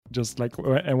Just like,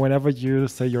 and whenever you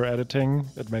say you're editing,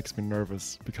 it makes me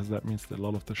nervous because that means that a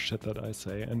lot of the shit that I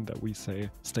say and that we say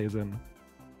stays in.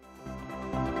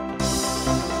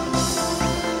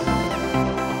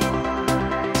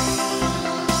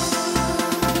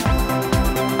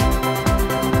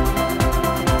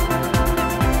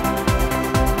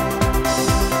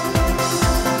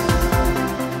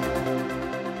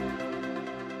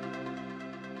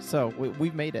 So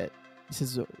we've made it. This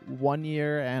is a 1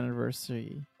 year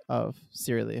anniversary of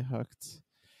Serially Hooked.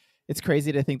 It's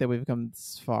crazy to think that we've come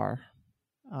this far.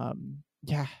 I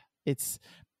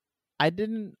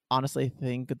didn't honestly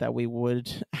think that we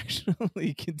would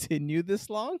actually continue this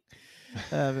long.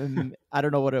 I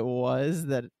don't know what it was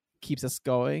that keeps us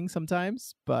going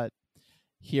sometimes, but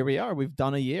here we are. We've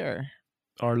done a year.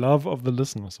 Our love of the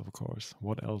listeners, of course.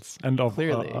 What else? And of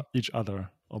each other,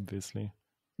 obviously.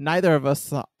 Neither of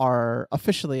us are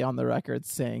officially on the record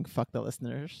saying fuck the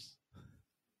listeners.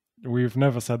 We've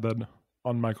never said that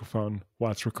on microphone while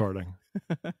it's recording.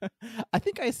 I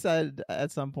think I said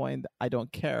at some point I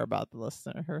don't care about the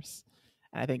listeners.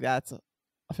 And I think that's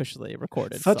officially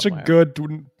recorded Such somewhere. A good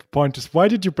point. Why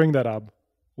did you bring that up?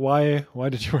 Why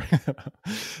did you bring that up?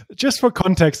 Just for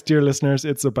context, dear listeners,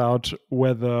 it's about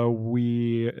whether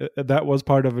that was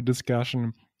part of a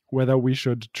discussion, whether we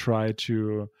should try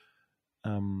to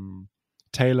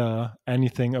tailor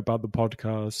anything about the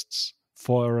podcasts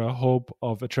for a hope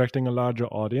of attracting a larger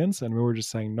audience, and we were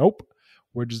just saying nope,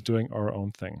 we're just doing our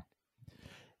own thing.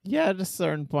 Yeah, at a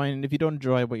certain point, if you don't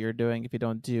enjoy what you're doing, if you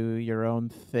don't do your own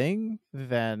thing,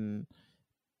 then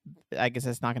I guess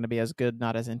it's not going to be as good,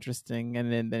 not as interesting,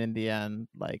 and then in the end,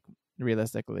 like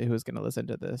realistically, who's going to listen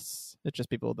to this? It's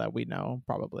just people that we know,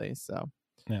 probably. So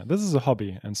yeah, this is a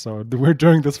hobby, and so we're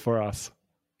doing this for us.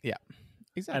 Yeah.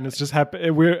 Exactly. And it's just happy.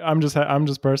 I'm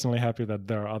just personally happy that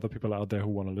there are other people out there who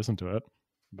want to listen to it,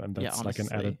 and that's like an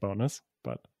added bonus.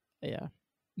 But yeah,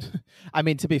 I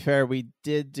mean, to be fair, we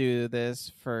did do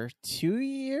this for 2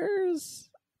 years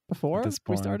before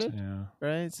we started. Yeah,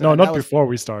 right. So no, not before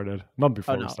we started. Not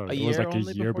before we started. It was like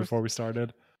a year before we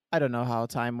started. I don't know how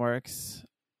time works.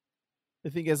 The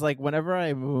thing is, like, whenever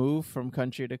I move from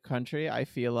country to country, I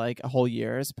feel like a whole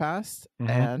year has passed,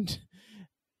 and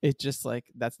it's just like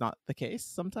that's not the case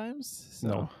sometimes.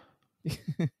 So. No.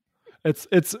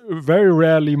 It's very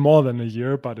rarely more than a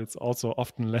year, but it's also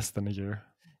often less than a year.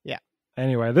 Yeah.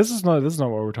 Anyway, this is not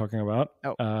what we're talking about.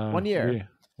 Oh, 1 year.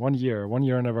 1 year. 1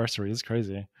 year anniversary is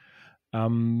crazy.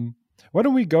 Why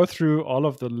don't we go through all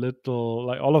of the little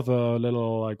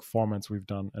formats we've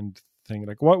done and think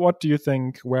like what do you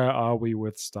think? Where are we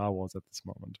with Star Wars at this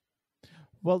moment?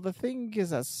 Well, the thing is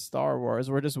that Star Wars,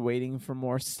 we're just waiting for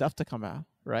more stuff to come out,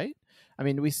 right? I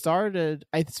mean, we started...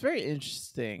 It's very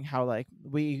interesting how, like,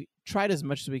 we tried as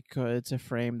much as we could to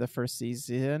frame the first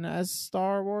season as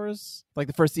Star Wars. Like,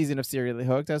 the first season of Serially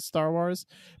Hooked as Star Wars.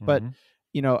 But,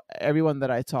 you know, everyone that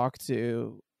I talked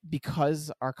to,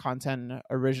 because our content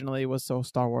originally was so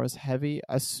Star Wars heavy,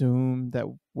 assumed that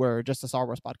we're just a Star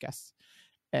Wars podcast.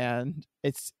 And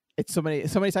it's so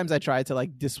many times I tried to,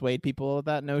 like, dissuade people of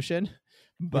that notion.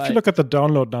 But if you look at the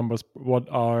download numbers, what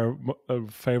our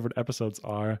favorite episodes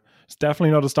are, it's definitely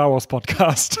not a Star Wars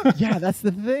podcast. Yeah, that's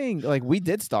the thing. Like, we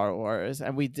did Star Wars,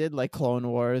 and we did like Clone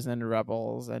Wars and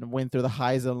Rebels, and went through the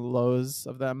highs and lows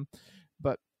of them.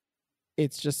 But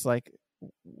it's just like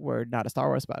we're not a Star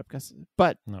Wars podcast.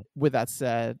 But with that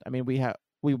said, I mean,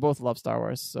 we both love Star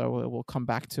Wars, so we'll come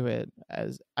back to it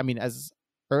as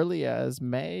early as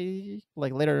May,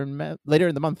 like later in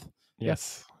the month.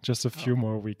 Yes, just a few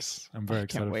more weeks. I'm very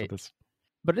excited for this.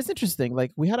 But it's interesting.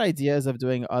 Like, we had ideas of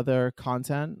doing other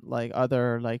content, like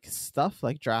other like stuff,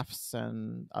 like drafts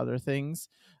and other things.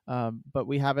 But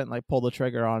we haven't like pulled the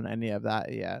trigger on any of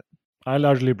that yet. I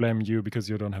largely blame you because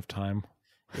you don't have time.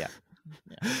 Yeah.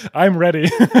 I'm ready.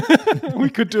 We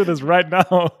could do this right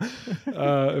now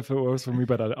if it was for me.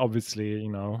 But obviously,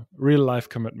 real life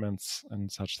commitments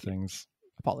and such things.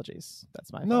 Apologies.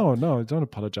 That's my fault. No, don't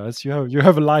apologize. You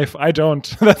have a life. I don't.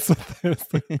 That's the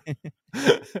thing.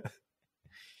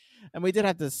 And we did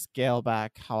have to scale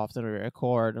back how often we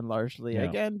record, and largely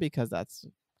again because that's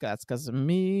because of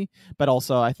me, but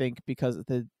also I think because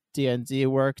the D&D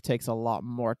work takes a lot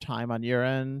more time on your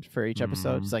end for each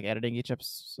episode, just like editing each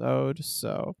episode.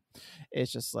 So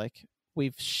it's just like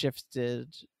we've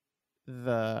shifted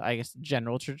the, I guess,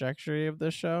 general trajectory of the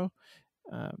show.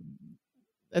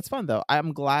 It's fun though.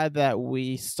 I'm glad that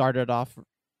we started off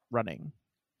running.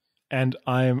 And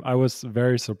I was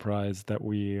very surprised that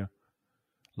we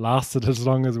lasted as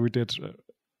long as we did,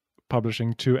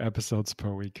 publishing 2 episodes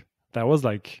per week. That was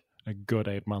like a good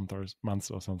 8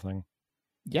 months or something.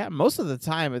 Yeah, most of the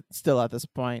time it's still at this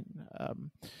point.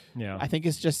 Yeah, I think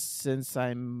it's just since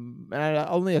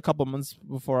only a couple months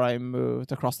before I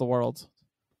moved across the world.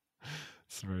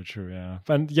 it's very true. Yeah,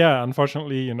 and yeah,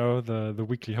 unfortunately, the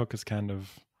weekly hook is kind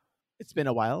of, It's been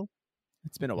a while.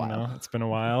 It's been a while. it's been a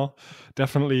while.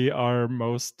 Definitely our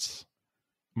most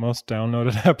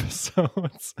downloaded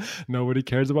episodes. Nobody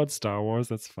cares about Star Wars.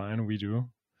 That's fine. We do.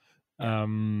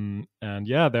 And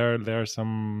yeah, there are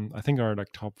some, I think our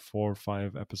like top 4 or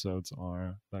 5 episodes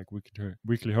are like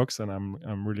weekly hooks, and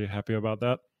I'm really happy about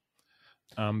that.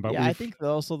 But yeah, I think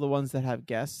also the ones that have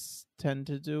guests tend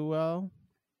to do well.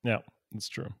 Yeah, it's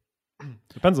true.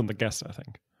 Depends on the guest, I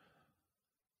think.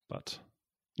 But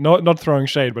not throwing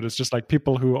shade, but it's just like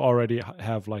people who already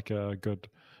have like a good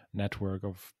network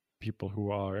of people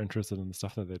who are interested in the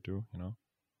stuff that they do,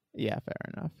 Yeah,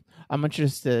 fair enough. I'm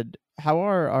interested. How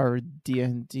are our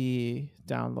D&D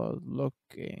download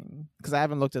looking? Because I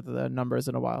haven't looked at the numbers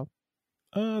in a while.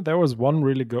 There was one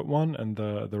really good one, and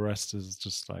the rest is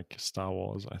just like Star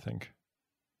Wars, I think.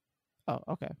 Oh,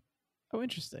 okay. Oh,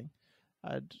 interesting.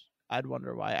 I'd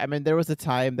wonder why. I mean, there was a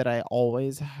time that I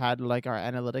always had like our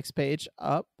analytics page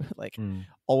up, like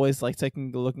always like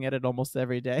looking at it almost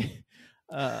every day.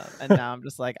 And now I'm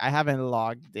just like, I haven't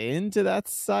logged into that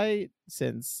site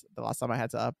since the last time I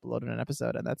had to upload an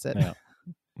episode, and that's it.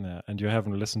 Yeah, and you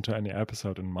haven't listened to any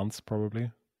episode in months,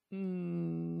 probably.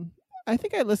 I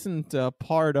think I listened to a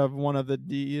part of one of the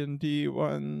D&D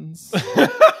ones.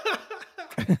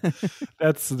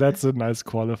 That's a nice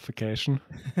qualification.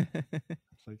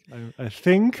 It's like I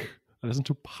think I listened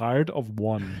to part of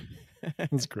one.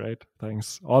 That's great.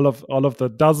 Thanks. All of the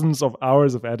dozens of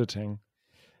hours of editing.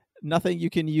 Nothing you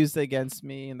can use against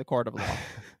me in the court of law.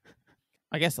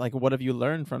 I guess, like, what have you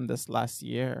learned from this last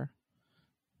year?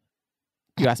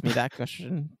 You asked me that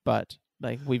question, but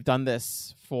like, we've done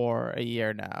this for a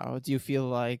year now. Do you feel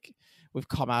like we've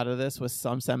come out of this with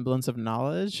some semblance of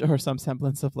knowledge or some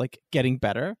semblance of like getting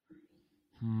better?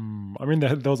 I mean,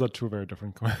 those are two very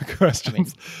different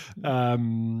questions.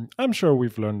 I'm sure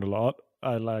we've learned a lot.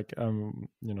 I like,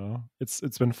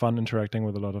 it's been fun interacting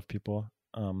with a lot of people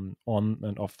on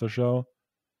and off the show.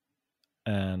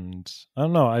 And I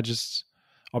don't know, I just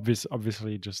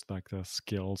obviously just like the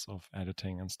skills of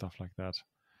editing and stuff like that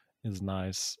is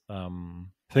nice.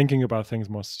 Thinking about things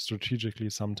more strategically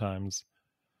sometimes,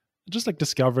 just like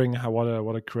discovering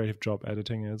what a creative job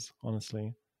editing is,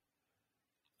 honestly.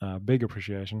 Big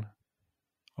appreciation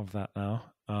of that now.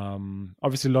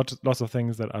 Obviously lots of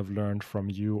things that I've learned from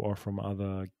you or from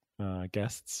other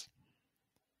guests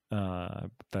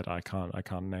that I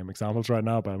can't name examples right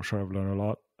now, but I'm sure I've learned a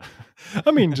lot.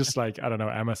 I mean, just like, I don't know,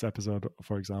 Emma's episode,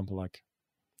 for example, like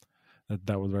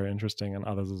that was very interesting, and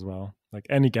others as well. Like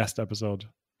any guest episode,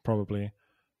 probably.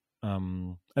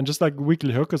 And just like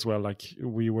weekly hook as well, like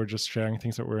we were just sharing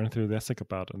things that we're enthusiastic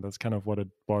about, and that's kind of what it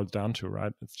boils down to,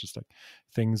 right? It's just like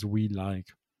things we like.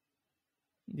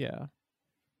 Yeah,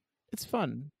 it's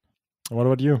fun. What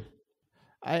about you?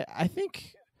 I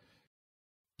think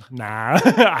Nah,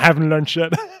 I haven't learned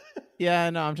shit. Yeah,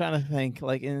 no, I'm trying to think.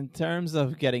 Like, in terms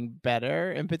of getting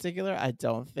better in particular, I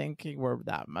don't think we're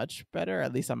that much better,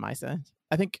 at least on my side.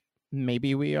 I think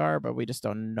maybe we are, but we just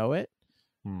don't know it.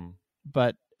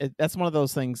 But that's one of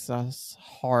those things that's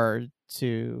hard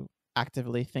to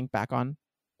actively think back on,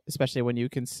 especially when you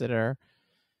consider,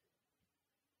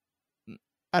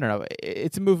 I don't know,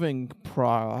 it's a moving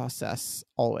process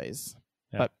always.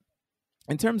 Yeah. But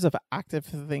in terms of active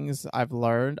things I've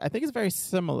learned, I think it's very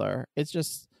similar. It's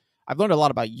just, I've learned a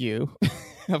lot about you,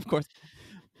 of course.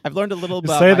 I've learned a little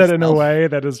about say myself. That in a way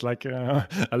that is like, I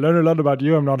learned a lot about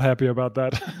you. I'm not happy about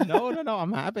that. No,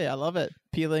 I'm happy. I love it.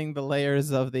 Peeling the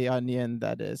layers of the onion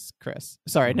that is Chris.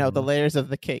 Sorry, no, the layers of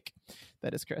the cake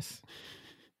that is Chris.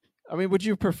 I mean, would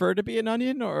you prefer to be an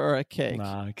onion or a cake?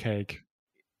 Nah, cake.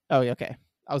 Oh, okay.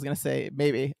 I was going to say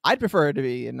maybe. I'd prefer to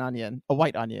be an onion, a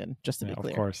white onion, just to be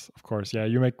clear. Of course. Yeah,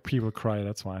 you make people cry.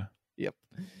 That's why. Yep.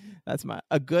 That's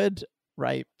a good,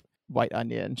 ripe white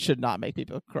onion should not make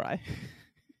people cry.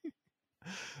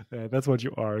 Yeah, that's what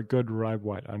you are, a good ripe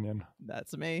white onion.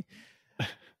 That's me.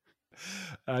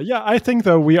 Yeah, I think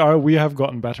though we have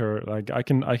gotten better. Like I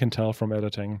can tell from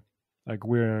editing. Like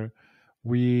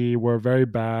we were very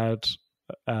bad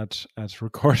at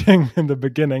recording in the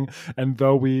beginning, and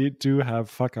though we do have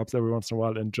fuck ups every once in a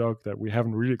while and joke that we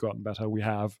haven't really gotten better, we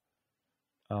have.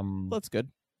 That's good.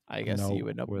 I guess you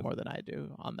would know more than I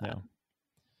do on that.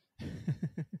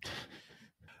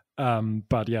 Yeah.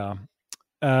 But yeah.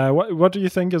 What do you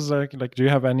think is like do you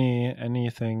have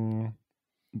anything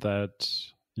that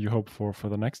you hope for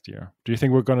the next year? Do you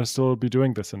think we're going to still be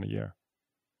doing this in a year?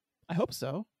 I hope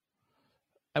so.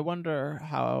 I wonder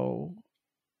how.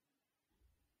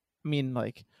 I mean,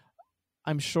 like,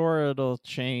 I'm sure it'll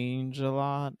change a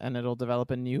lot and it'll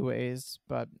develop in new ways,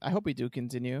 but I hope we do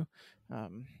continue.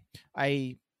 Um,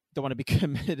 I don't want to be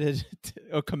committed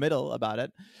or committal about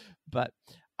it, but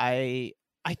I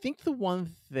I think the one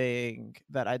thing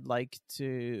that I'd like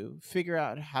to figure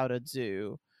out how to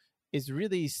do is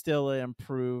really still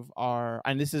improve our,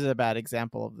 and this is a bad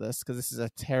example of this because this is a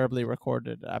terribly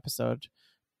recorded episode,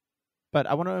 but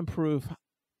I want to improve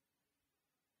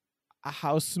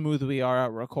how smooth we are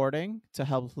at recording to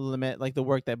help limit like the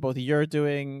work that both you're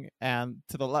doing and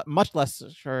to the much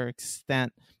lesser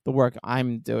extent the work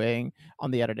I'm doing on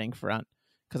the editing front,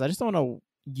 because I just don't want to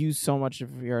use so much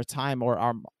of your time or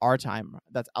our time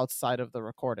that's outside of the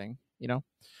recording, you know.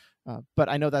 But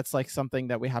I know that's like something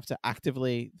that we have to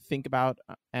actively think about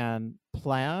and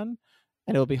plan,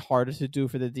 and it'll be harder to do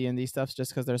for the D&D stuff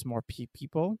just because there's more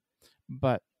people.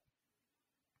 But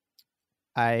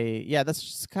that's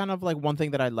just kind of like one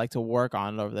thing that I'd like to work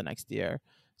on over the next year,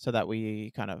 so that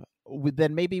we kind of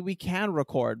then maybe we can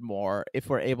record more if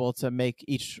we're able to make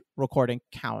each recording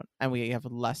count, and we have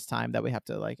less time that we have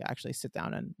to like actually sit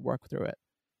down and work through it.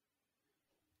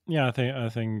 Yeah, I think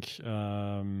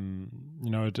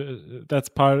that's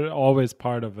always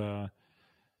part of a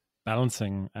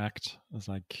balancing act. It's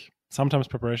like sometimes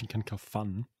preparation can kill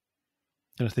fun,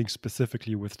 and I think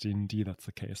specifically with D&D that's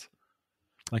the case.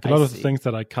 Like a lot of the things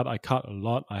that I cut a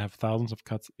lot. I have thousands of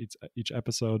cuts each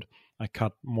episode. I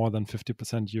cut more than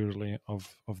 50% usually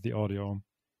of the audio,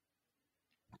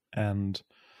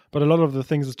 but a lot of the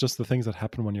things is just the things that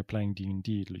happen when you're playing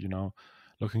D&D. You know,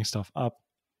 looking stuff up.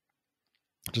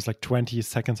 Just like 20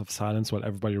 seconds of silence while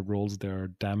everybody rolls their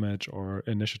damage or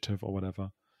initiative or whatever.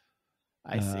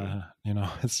 I see. You know,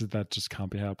 that just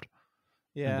can't be helped.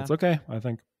 Yeah. And it's okay, I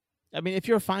think. I mean, if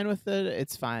you're fine with it,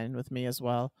 it's fine with me as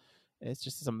well. It's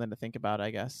just something to think about, I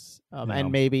guess.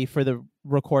 And maybe for the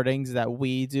recordings that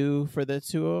we do for the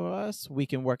two of us, we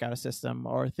can work out a system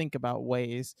or think about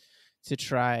ways to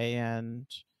try and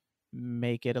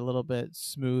make it a little bit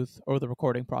smooth, or the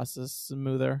recording process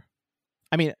smoother.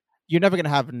 I mean, you're never going to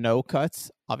have no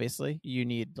cuts, obviously. You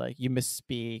need, like, you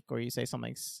misspeak or you say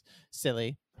something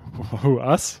silly. Who,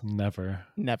 us? Never,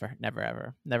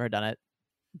 ever. Never done it.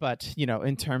 But, you know,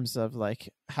 in terms of, like,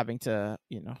 having to,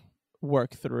 you know,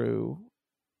 work through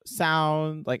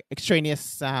sound, like extraneous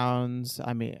sounds,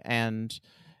 I mean, and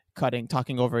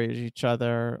talking over each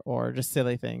other, or just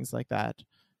silly things like that,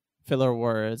 filler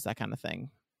words, that kind of thing.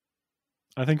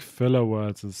 I think filler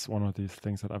words is one of these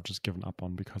things that I've just given up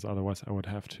on, because otherwise I would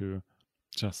have to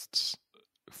just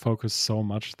focus so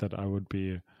much that I would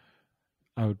be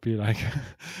like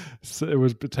it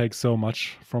would take so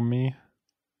much from me.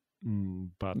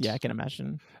 But yeah, I can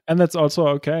imagine. And that's also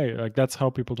okay. Like, that's how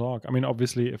people talk. I mean,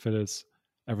 obviously, if it is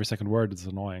every second word, it's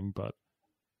annoying, but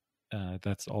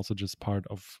that's also just part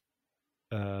of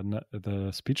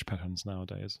the speech patterns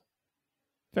nowadays.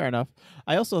 Fair enough.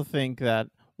 I also think that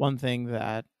one thing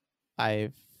that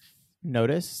I've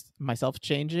noticed myself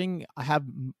changing, I have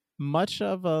much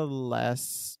of a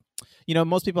less, you know,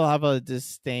 most people have a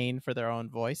disdain for their own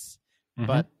voice,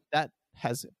 but that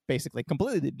has basically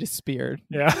completely disappeared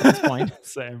at this point.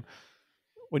 Same.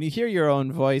 When you hear your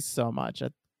own voice so much,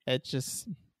 it just,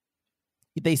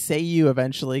 they say you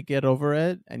eventually get over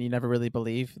it and you never really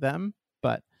believe them,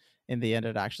 but in the end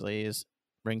it actually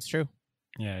rings true.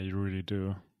 Yeah, you really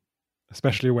do.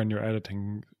 Especially when you're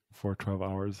editing for 12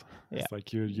 hours. Yeah. It's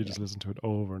like you just listen to it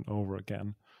over and over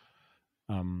again.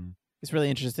 It's really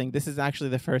interesting. This is actually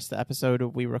the first episode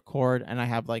we record, and I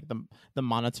have like the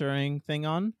monitoring thing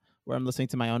on, where I'm listening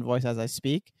to my own voice as I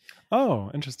speak.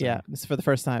 Oh, interesting. Yeah, this is for the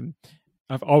first time.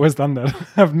 I've always done that.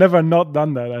 I've never not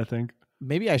done that, I think.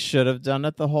 Maybe I should have done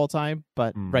it the whole time,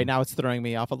 but right now it's throwing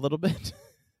me off a little bit.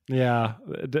 Yeah,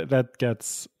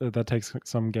 that takes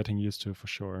some getting used to for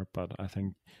sure, but I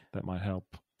think that might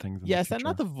help things. Yes, and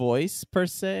not the voice per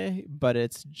se, but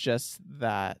it's just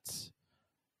that,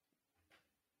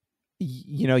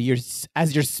 you know,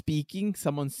 as you're speaking,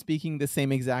 someone's speaking the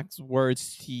same exact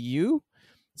words to you,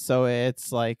 so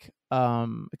it's like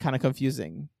kind of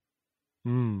confusing.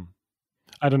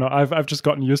 I don't know. I've just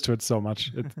gotten used to it so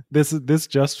much. This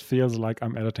just feels like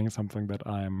I'm editing something that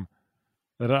I'm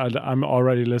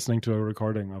already listening to a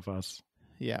recording of us.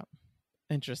 Yeah.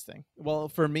 Interesting. Well,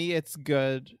 for me, it's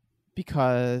good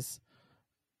because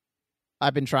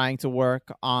I've been trying to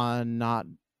work on not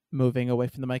moving away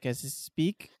from the mic as you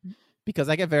speak, because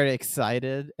I get very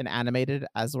excited and animated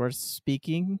as we're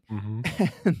speaking.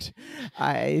 And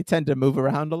I tend to move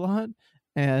around a lot.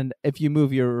 And if you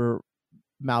move your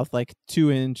mouth like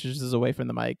 2 inches away from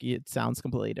the mic, it sounds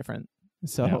completely different.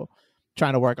 So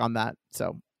trying to work on that.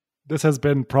 So this has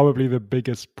been probably the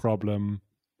biggest problem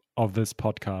of this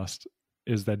podcast,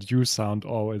 is that you sound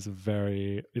always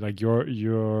very, like, your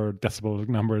decibel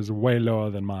number is way lower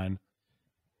than mine.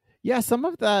 Yeah, some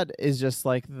of that is just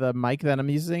like the mic that I'm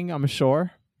using, I'm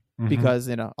sure, because,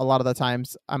 you know, a lot of the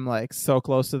times I'm like so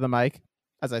close to the mic,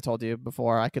 as I told you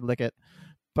before, I could lick it.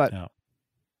 But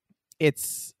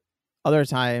it's other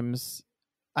times,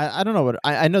 I don't know what,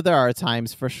 I know there are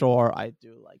times for sure I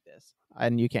do like this,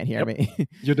 and you can't hear me.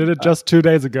 You did it just 2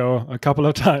 days ago, a couple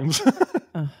of times.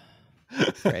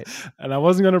 Great. And I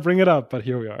wasn't going to bring it up, but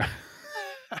here we are.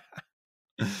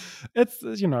 It's,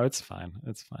 you know, it's fine.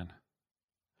 It's fine.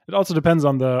 It also depends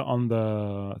on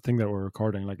the thing that we're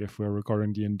recording. Like if we're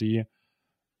recording D&D,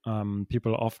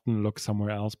 people often look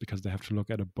somewhere else because they have to look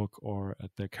at a book or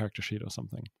at their character sheet or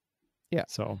something. Yeah.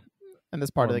 So, and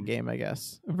that's part of the game, I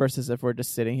guess. Versus if we're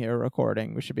just sitting here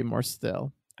recording, we should be more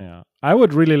still. Yeah, I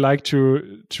would really like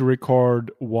to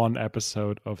record one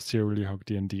episode of Serially Hooked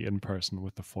D&D in person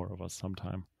with the four of us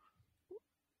sometime.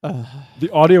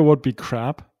 The audio would be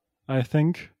crap, I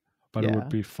think, but it would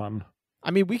be fun.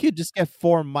 I mean, we could just get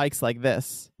 4 mics like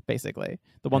this, basically.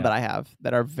 The one that I have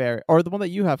that are or the one that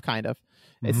you have, kind of.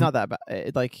 It's not that bad.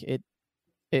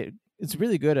 It's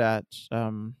really good at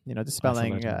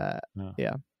dispelling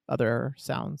other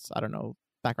sounds. I don't know,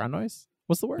 background noise.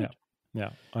 What's the word? Yeah,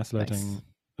 isolating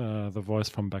the voice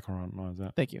from background noise.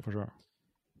 Yeah, thank you for sure.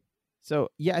 So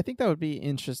yeah, I think that would be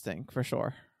interesting for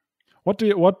sure. What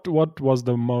was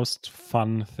the most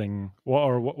fun thing,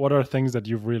 or what are things that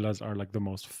you've realized are like the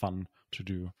most fun to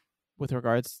do with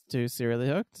regards to Serially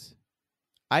Hooked?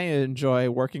 I enjoy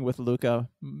working with Luca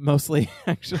mostly,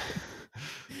 actually.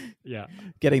 Yeah,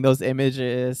 getting those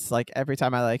images, like every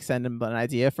time I like send him an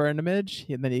idea for an image,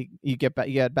 and then you get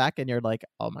back and you're like,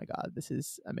 oh my god, this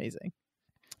is amazing.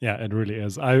 Yeah, it really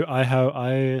is.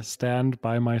 I stand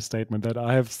by my statement that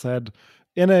I have said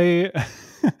in a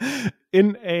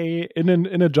in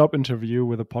a job interview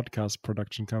with a podcast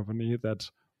production company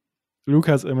that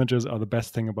Luca's images are the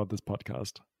best thing about this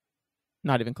podcast.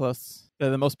 Not even close. They're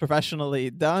the most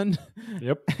professionally done.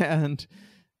 Yep. And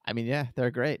I mean, yeah, they're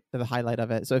great. They're the highlight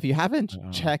of it. So if you haven't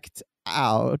checked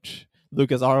out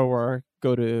Luca's artwork,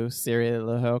 go to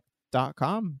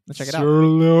serialhook.com and check it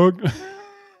out.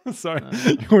 Sorry,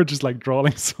 you were just like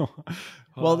drawing so.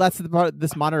 Well, that's the part.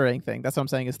 This monitoring thing. That's what I'm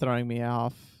saying is throwing me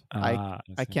off.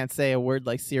 I can't say a word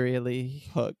like serially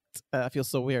hooked. I feel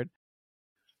so weird.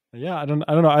 Yeah, I don't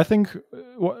know. I think.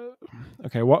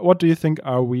 What do you think?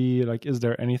 Are we like? Is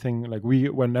there anything like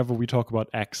whenever we talk about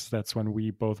X, that's when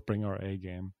we both bring our A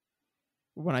game.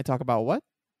 When I talk about what?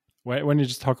 When you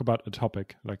just talk about a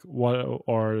topic, like what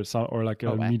or like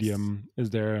a medium, X.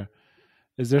 Is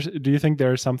there? Do you think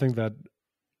there is something that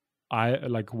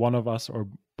one of us or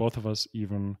both of us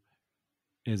even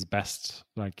is best?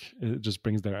 Like it just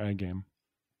brings their A game.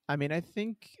 I mean, I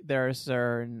think there are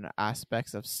certain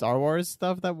aspects of Star Wars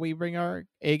stuff that we bring our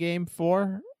A game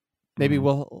for. Maybe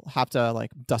we'll have to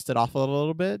like dust it off a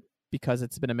little bit because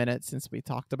it's been a minute since we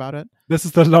talked about it. This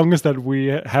is the longest that we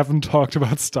haven't talked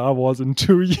about Star Wars in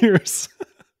 2 years.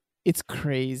 It's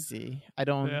crazy.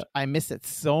 I miss it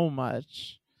so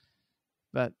much.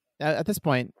 But at this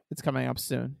point, it's coming up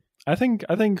soon. I think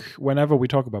whenever we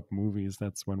talk about movies,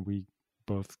 that's when we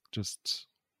both just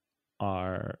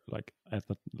are like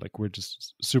we're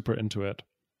just super into it.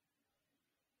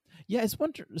 Yeah, it's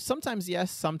sometimes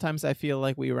yes, sometimes I feel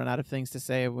like we run out of things to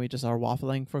say and we just are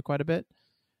waffling for quite a bit.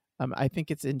 I think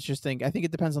it's interesting. I think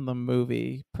it depends on the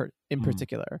movie in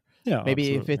particular. Yeah,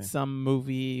 maybe absolutely. If it's some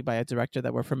movie by a director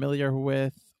that we're familiar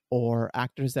with, or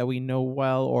actors that we know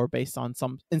well, or based on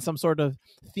some sort of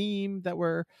theme that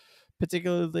we're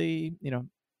particularly,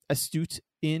 astute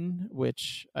in,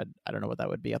 which I don't know what that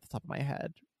would be off the top of my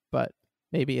head, but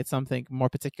maybe it's something more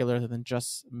particular than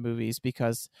just movies,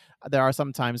 because there are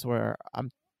some times where I'm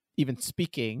even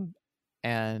speaking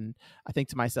and I think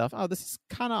to myself, oh, this is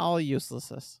kind of all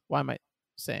useless. Why am I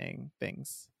saying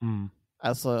things?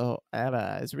 Also,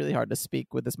 it's really hard to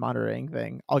speak with this monitoring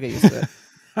thing. I'll get used to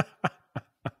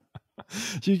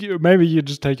it. Maybe you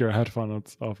just take your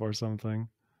headphones off or something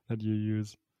that you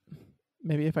use.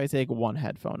 Maybe if I take one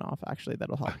headphone off, actually,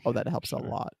 that'll help. Oh, that helps a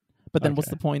lot. But then what's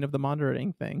the point of the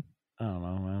monitoring thing? I don't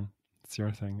know, man. It's your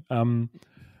thing.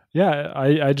 Yeah,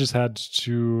 I just had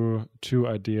two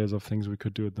ideas of things we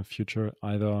could do in the future.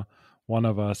 Either one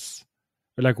of us,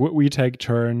 like we take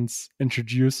turns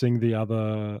introducing the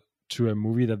other to a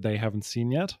movie that they haven't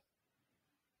seen yet,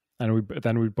 and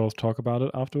we both talk about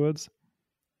it afterwards.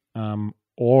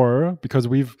 Or because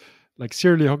we've like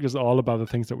Serially Hooked is all about the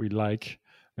things that we like.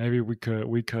 maybe we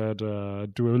could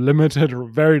do a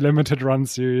very limited run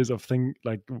series of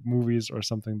like movies or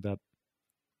something that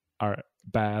are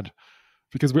bad,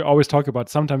 because we always talk about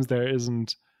sometimes there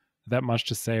isn't that much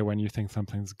to say when you think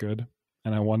something's good,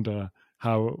 and I wonder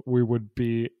how we would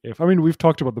be if, I mean, we've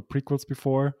talked about the prequels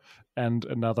before and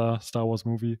another Star Wars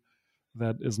movie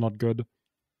that is not good,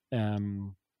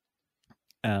 and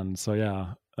so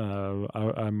yeah,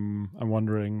 I'm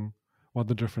wondering what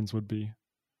the difference would be.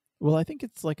 Well, I think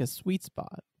it's like a sweet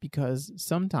spot, because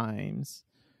sometimes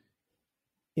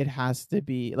it has to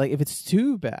be like, if it's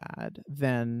too bad,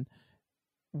 then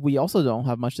we also don't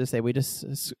have much to say. We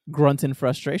just grunt in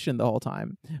frustration the whole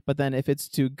time. But then if it's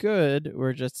too good,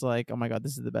 we're just like, oh my God,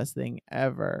 this is the best thing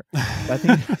ever. But I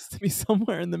think it has to be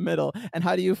somewhere in the middle. And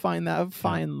how do you find that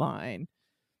fine line?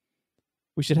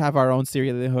 We should have our own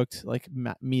serially hooked like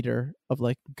meter of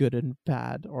like good and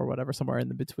bad or whatever, somewhere in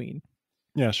the between.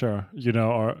 Yeah, sure. You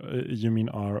know, you mean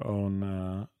our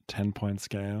own 10-point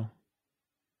scale?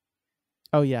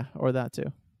 Oh yeah, or that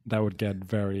too. That would get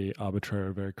very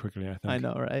arbitrary very quickly, I think. I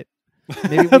know, right?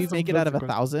 Maybe we make it out of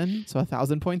 1,000, so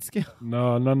 1,000-point scale.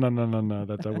 No.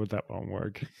 That won't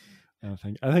work. I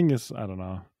think it's, I don't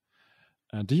know.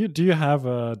 Do you have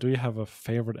a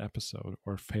favorite episode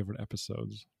or favorite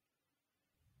episodes?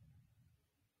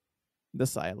 The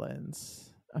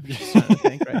silence. I'm just trying to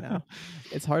think right now.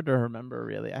 It's hard to remember,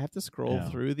 really. I have to scroll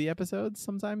through the episodes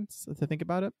sometimes to think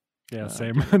about it. Yeah,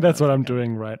 same. That's what I'm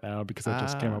doing right now, because I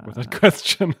just came up with that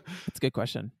question. It's a good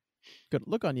question. Good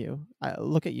look on you.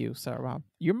 Look at you, Sarah. Wow,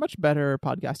 you're a much better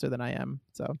podcaster than I am.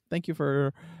 So thank you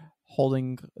for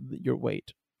holding your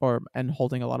weight, and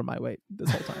holding a lot of my weight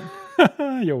this whole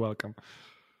time. You're welcome.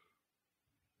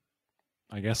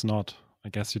 I guess not. I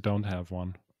guess you don't have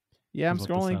one. Yeah, I'm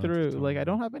scrolling through. Like, I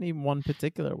don't have any one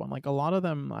particular one. Like, a lot of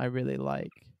them I really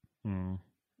like. I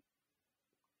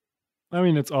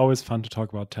mean, it's always fun to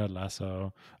talk about Ted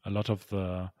Lasso. A lot of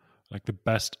the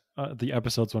best the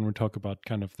episodes when we talk about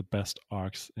kind of the best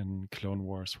arcs in Clone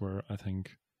Wars were, I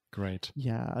think, great.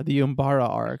 Yeah, the Umbara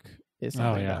arc is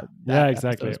something. Oh yeah,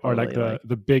 exactly. Or like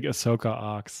the big Ahsoka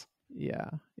arcs. Yeah.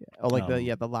 Or like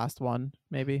the last one,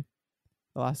 maybe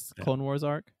the last Clone Wars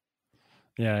arc.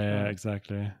 Yeah,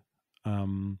 exactly.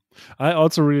 I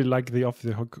also really like the Off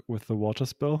the Hook with the water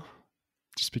spill,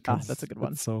 just because that's a good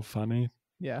one. It's so funny.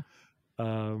 Yeah.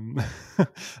 I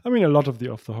mean, a lot of the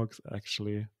Off the Hooks,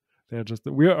 actually,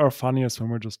 we are funniest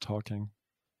when we're just talking.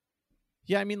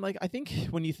 Yeah, I mean, like, I think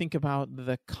when you think about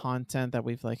the content that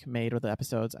we've like made or the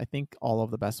episodes, I think all of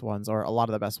the best ones, or a lot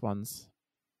of the best ones,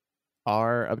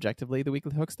 are objectively the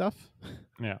Weekly Hook stuff.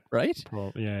 Yeah. Right?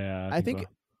 Yeah. I think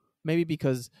maybe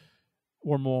because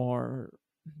we're more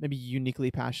maybe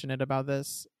uniquely passionate about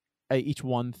this. Each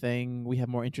one thing, we have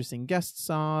more interesting guests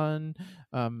on,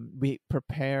 we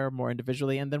prepare more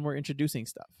individually, and then we're introducing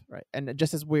stuff, right? And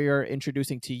just as we're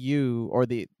introducing to you or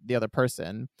the other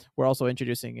person, we're also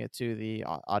introducing it to the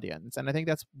audience. And I think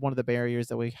that's one of the barriers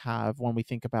that we have when we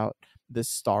think about this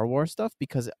Star Wars stuff,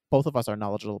 because both of us are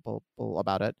knowledgeable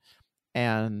about it.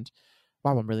 And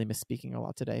wow, I'm really misspeaking a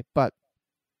lot today, but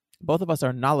both of us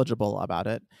are knowledgeable about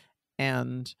it,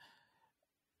 and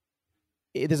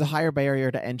there's a higher barrier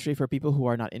to entry for people who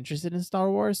are not interested in Star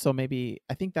Wars. So maybe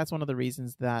I think that's one of the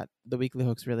reasons that the Weekly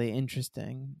Hook's really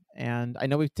interesting. And I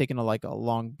know we've taken a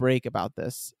long break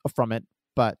from it,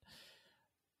 but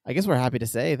I guess we're happy to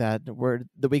say that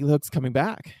the Weekly Hook's coming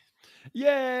back.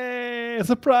 Yay!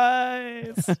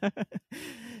 Surprise!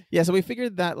 Yeah, so we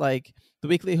figured that like the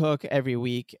Weekly Hook every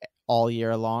week all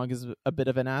year long is a bit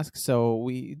of an ask. So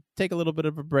we take a little bit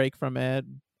of a break from it,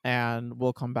 and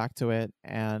we'll come back to it.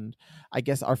 And I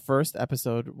guess our first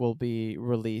episode will be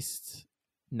released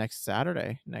next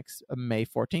Saturday, next May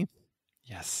 14th.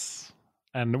 Yes.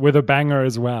 And with a banger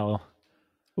as well.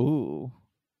 Ooh,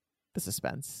 the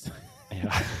suspense.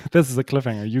 Yeah, this is a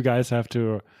cliffhanger. You guys have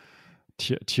to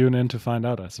tune in to find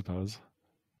out, I suppose.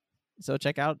 So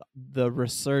check out the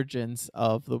resurgence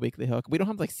of the Weekly Hook. We don't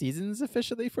have like seasons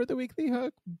officially for the Weekly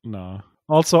Hook. No.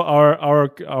 Also,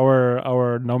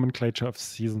 our nomenclature of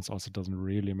seasons also doesn't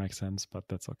really make sense, but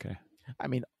that's okay. I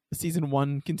mean, season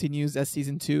 1 continues as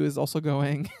season 2 is also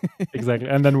going. Exactly,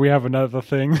 and then we have another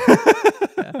thing.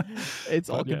 Yeah. It's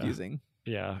all confusing.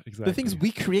 Yeah, exactly. The thing is,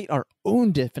 we create our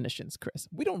own definitions, Chris.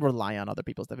 We don't rely on other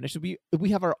people's definitions. We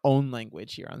have our own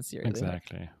language here on Serially Hooked.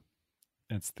 Exactly.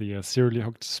 It's the Serially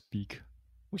Hooked speak.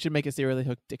 We should make a Serially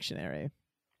Hooked dictionary.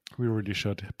 We really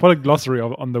should. Put a glossary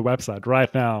on the website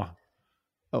right now.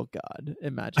 Oh, God.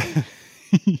 Imagine.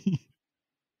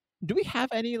 Do we have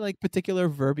any like particular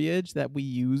verbiage that we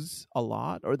use a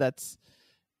lot or that's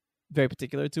very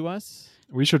particular to us?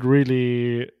 We should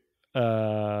really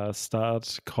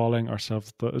start calling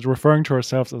ourselves referring to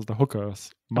ourselves as the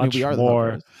hookers much we are more.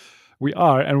 the hookers. We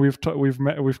are, and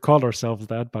we've called ourselves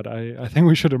that, but I think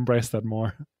we should embrace that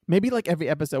more. Maybe like every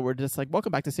episode, we're just like,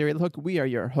 welcome back to Serial Hook. We are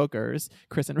your hookers,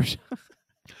 Chris and Rashad.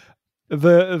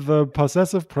 The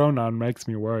possessive pronoun makes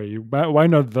me worry. Why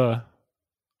not the?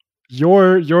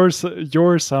 Your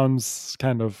sounds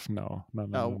kind of no.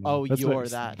 Oh, That's you're like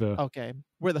that. Okay,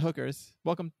 we're the hookers.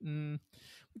 Welcome.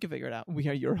 We can figure it out. We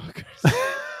are your hookers.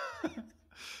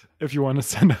 If you want to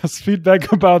send us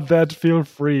feedback about that, feel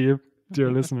free,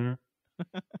 dear listener.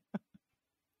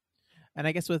 And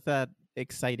I guess with that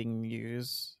exciting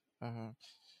news,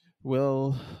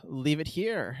 we'll leave it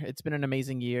here. It's been an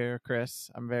amazing year,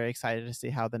 Chris. I'm very excited to see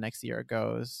how the next year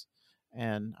goes.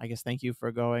 And I guess thank you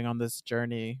for going on this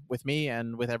journey with me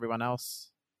and with everyone else.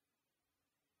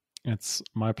 It's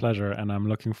my pleasure, and I'm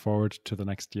looking forward to the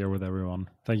next year with everyone.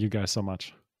 Thank you guys so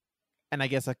much. And I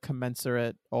guess a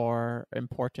commensurate or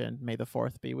important May the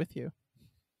 4th be with you.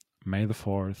 May the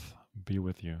 4th be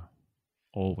with you.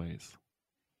 Always.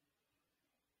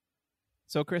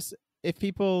 So, Chris, if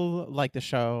people like the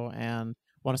show and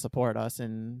want to support us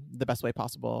in the best way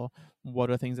possible, what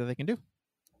are things that they can do?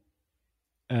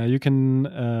 You can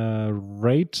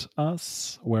rate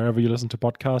us wherever you listen to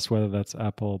podcasts, whether that's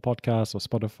Apple Podcasts or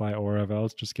Spotify or wherever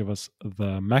else. Just give us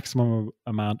the maximum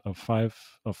amount of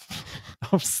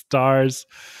of stars.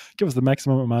 Give us the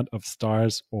maximum amount of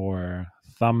stars or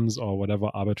thumbs or whatever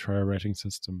arbitrary rating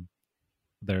system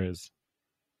there is.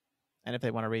 And if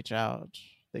they want to reach out,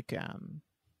 they can.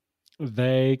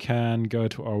 They can go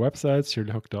to our website,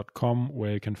 serialhook.com,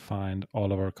 where you can find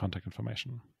all of our contact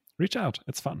information. Reach out.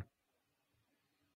 It's fun.